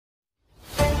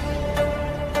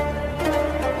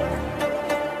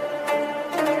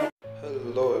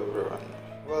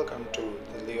welcome to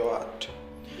the Leo Art.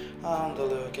 I'm the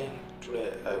Leo King.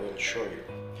 Today I will show you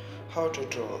how to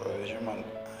draw a human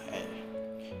eye,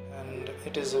 and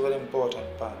it is a very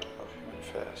important part of human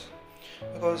face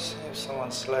because if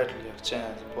someone slightly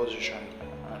changes the position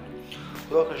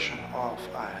and location of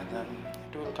eye, then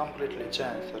it will completely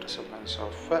change the resemblance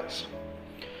of face.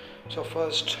 So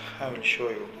first I will show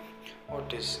you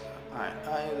what is eye.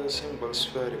 Eye is a simple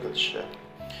spherical shape,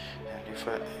 and if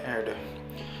I add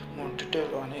more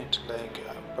detail on it like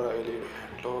upper eyelid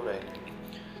and lower eyelid,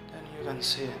 then you can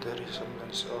see the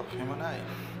resemblance of human eye.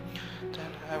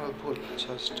 Then I will put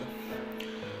just a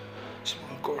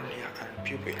small cornea and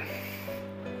pupil.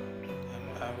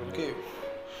 Then I will give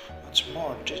much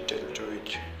more detail to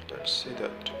it. Let's see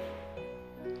that.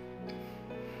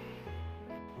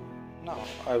 Now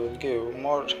I will give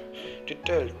more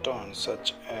detailed tones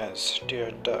such as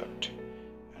tear duct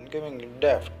and giving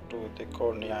depth to the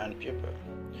cornea and pupil,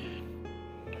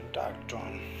 dark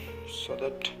tone, so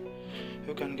that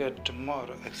you can get more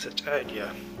exact idea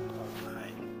of eye.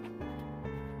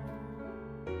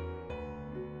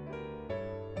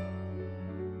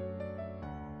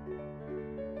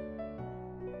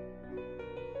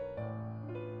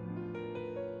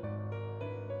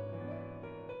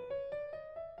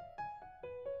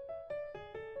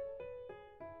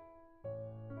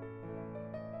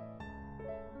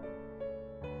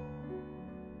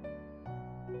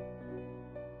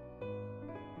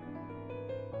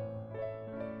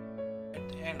 At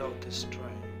the end of this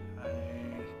drawing, I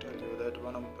tell you that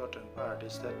one important part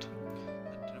is that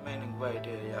the remaining white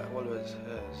area always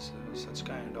has such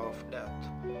kind of depth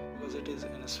because it is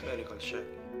in a spherical shape.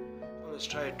 Always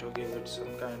try to give it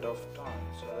some kind of tone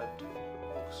so that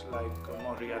it looks like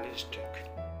more realistic.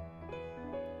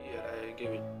 Here I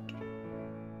give it.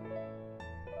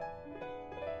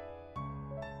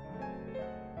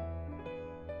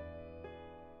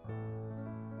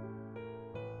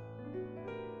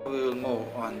 We will move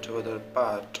on to other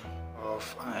part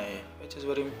of eye, which is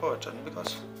very important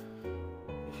because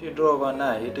if you draw one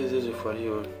eye, it is easy for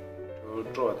you to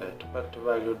draw that, but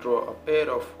while you draw a pair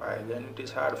of eye, then it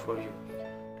is hard for you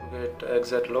to get the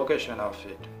exact location of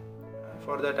it.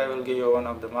 For that I will give you one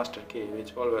of the master key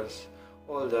which always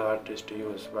all the artists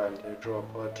use while they draw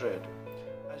portrait.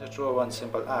 I just draw one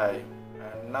simple eye,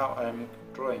 and now I am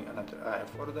drawing another eye.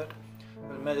 For that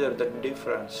we'll measure the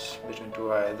difference between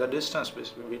two eyes. The distance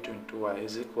between two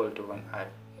eyes is equal to one eye.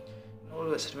 And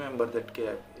always remember that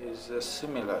gap is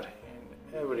similar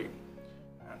in every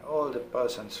and all the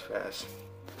person's face.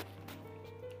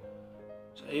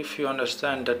 So if you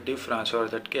understand that difference or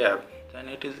that gap, then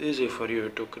it is easy for you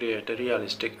to create a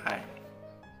realistic eye.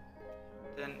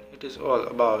 Then it is all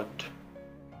about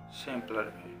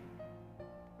simpler.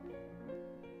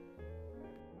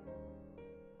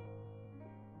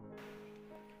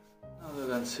 Now you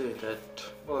can see that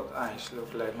both eyes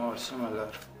look like more similar.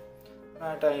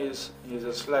 Right eye is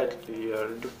a slightly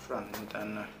different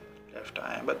than left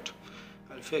eye, but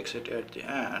I'll fix it at the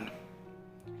end.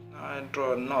 Now I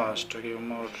draw a nose to give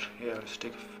more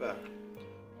realistic effect.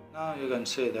 Now you can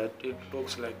see that it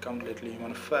looks like completely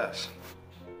human face.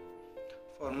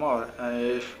 For more,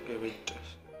 I give it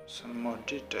some more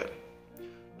detail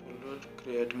to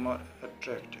create more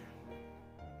attractive.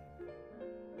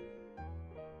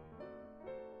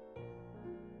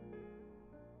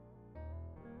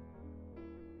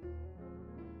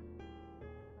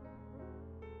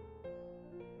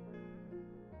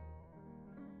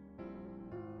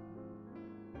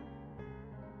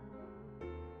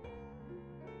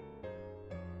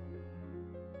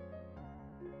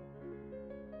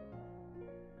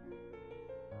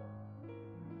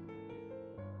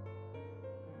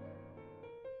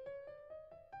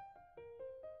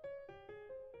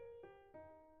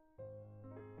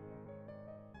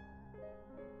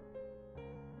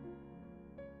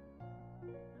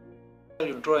 While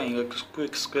you're drawing a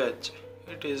quick sketch,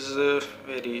 it is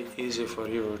very easy for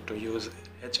you to use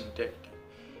etching technique.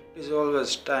 It is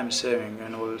always time saving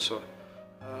and also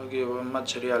give a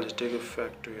much realistic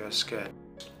effect to your sketch.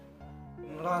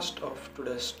 In the last of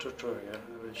today's tutorial,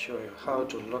 I will show you how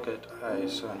to look at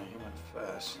eyes on a human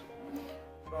face.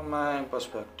 From my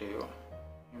perspective,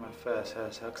 human face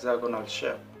has hexagonal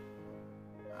shape,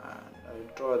 and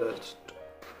I draw that.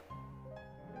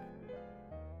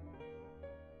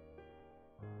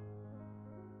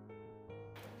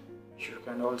 You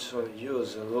can also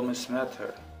use the Loomis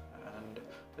method, and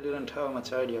I didn't have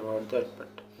much idea about that, but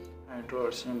I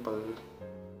draw simple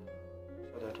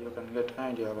so that you can get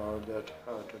idea about that,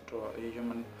 how to draw a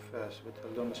human face with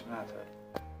the Loomis method.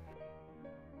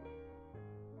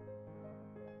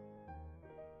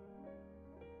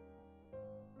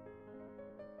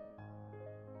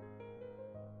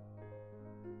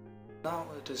 Now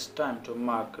it is time to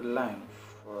mark a line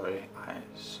for an eye.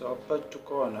 So upper two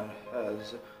corner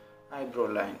has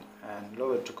eyebrow line and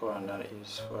lower two corner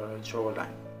is for a jaw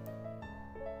line.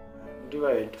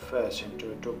 Divide face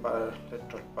into two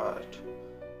lateral part.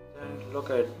 Then look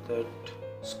at that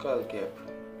skull gap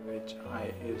which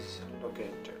eye is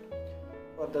located.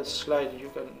 For that slide you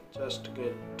can just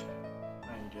get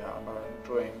idea about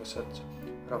drawing such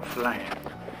rough line.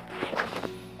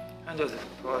 And this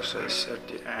process at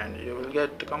the end you will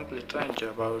get a complete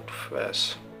idea about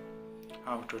face,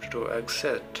 how to do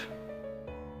exact.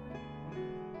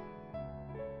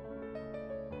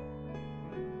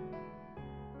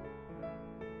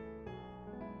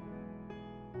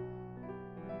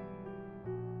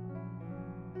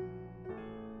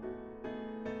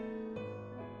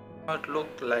 Not look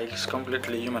like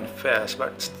completely human face,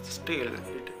 but still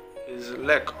it is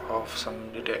lack of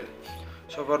some detail.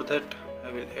 So for that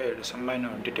I will add some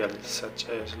minor details such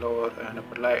as lower and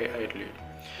upper eyelid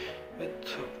with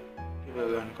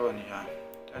pupil and cornea,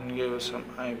 and give some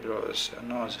eyebrows and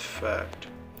nose effect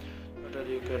so that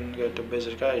you can get a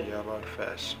basic idea about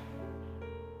face.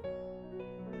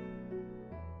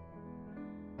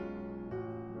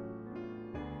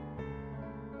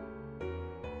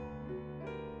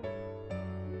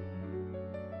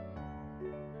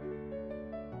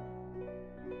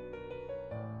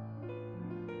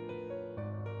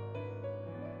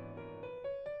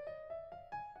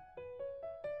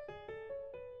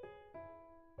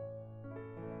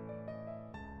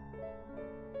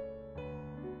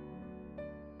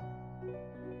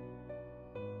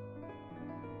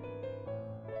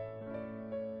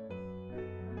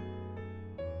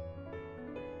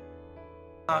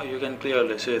 Now you can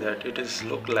clearly see that it is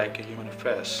look like a human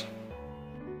face.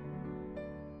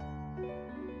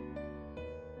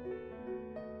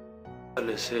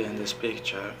 Clearly see in this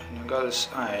picture, in a girl's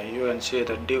eye you can see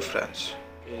the difference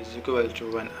is equal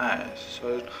to one eye,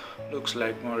 so it looks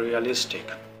like more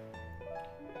realistic.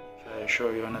 If I show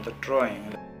you another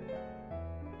drawing,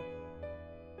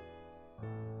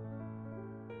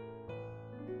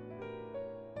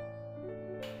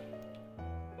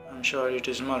 I'm sure it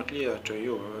is more clear to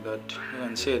you that you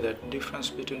can see that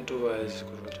difference between two eyes is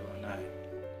equal to one eye.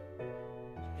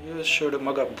 You should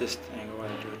mug up this thing while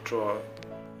you draw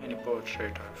any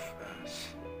portrait or face.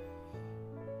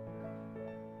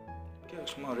 It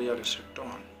gives more realistic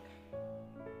tone.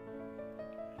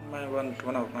 In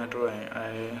one of my drawing,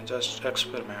 I just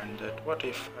experiment that what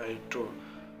if I drew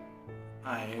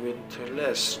eye with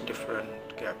less different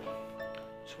gap.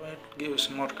 So it gives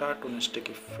more cartoonistic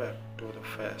effect to the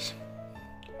face.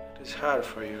 It is hard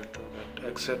for you to get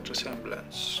exact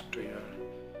resemblance to your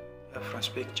reference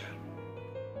picture.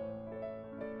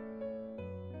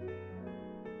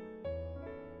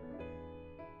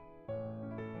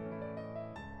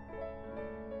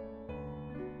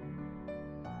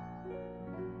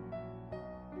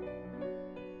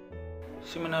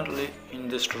 Similarly, in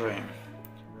this drawing,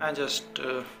 I just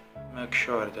make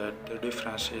sure that the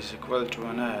difference is equal to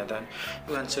an eye, then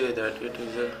you can say that it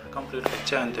is a completely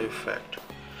changed effect.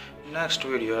 In next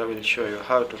video I will show you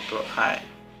how to draw eye.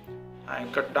 I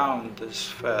cut down this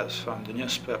face from the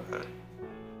newspaper.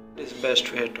 It is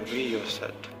best way to reuse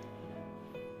it.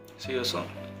 See you soon.